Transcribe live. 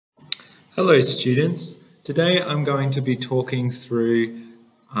Hello students, today I'm going to be talking through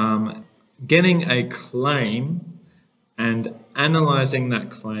getting a claim and analysing that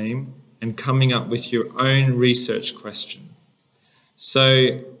claim and coming up with your own research question.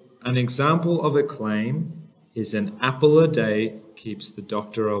 So an example of a claim is an apple a day keeps the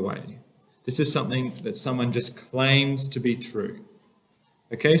doctor away. This is something that someone just claims to be true.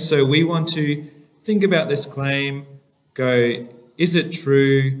 Okay, so we want to think about this claim, go, is it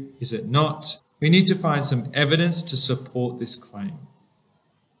true? Is it not? We need to find some evidence to support this claim.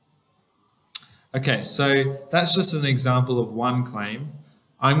 Okay, so that's just an example of one claim.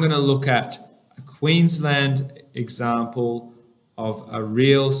 I'm going to look at a Queensland example of a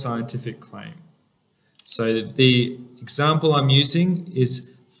real scientific claim. So the example I'm using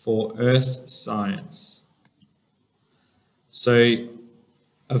is for earth science. So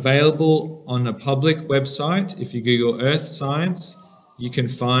available on a public website, if you Google earth science, you can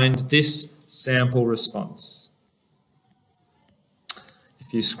find this sample response.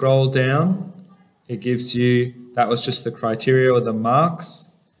 If you scroll down, it gives you, that was just the criteria or the marks.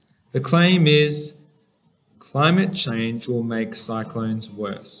 The claim is climate change will make cyclones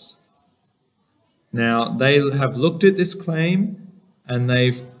worse. Now, they have looked at this claim and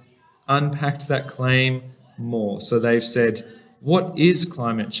they've unpacked that claim more. So they've said, what is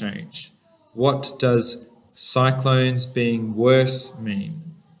climate change? What does cyclones being worse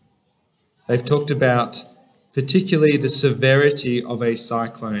mean? They've talked about particularly the severity of a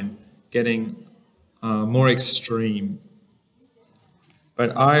cyclone getting more extreme.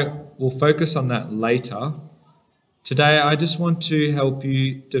 But I will focus on that later. Today, I just want to help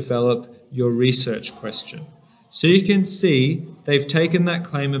you develop your research question. So you can see they've taken that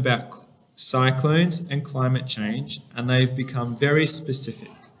claim about cyclones and climate change and they've become very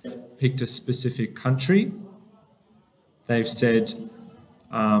specific. Picked a specific country. They've said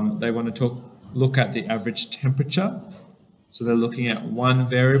they want to look at the average temperature. So they're looking at one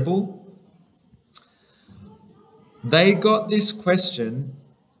variable. They got this question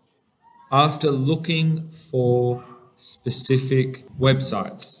after looking for specific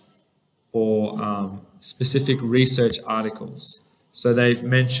websites or specific research articles. So they've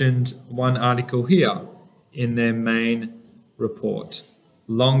mentioned one article here in their main report.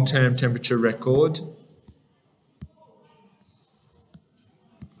 Long-term temperature record.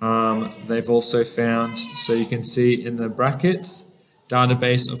 They've also found, so you can see in the brackets,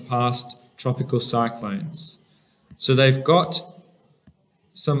 database of past tropical cyclones. So they've got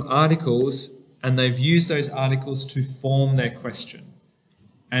some articles and they've used those articles to form their question.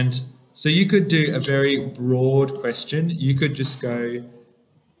 And so you could do a very broad question. You could just go,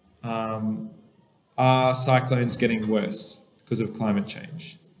 are cyclones getting worse because of climate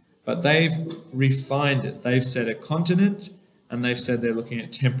change? But they've refined it. They've said a continent and they've said they're looking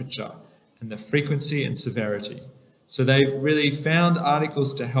at temperature and the frequency and severity. So they've really found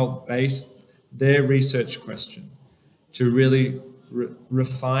articles to help base their research question, to really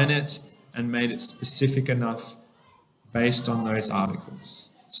refine it and made it specific enough based on those articles.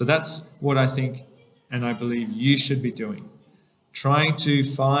 So that's what I think and I believe you should be doing. Trying to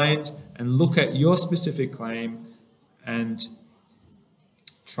find and look at your specific claim and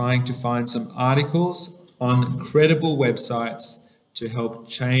trying to find some articles on credible websites to help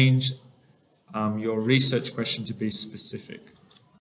change your research question to be specific.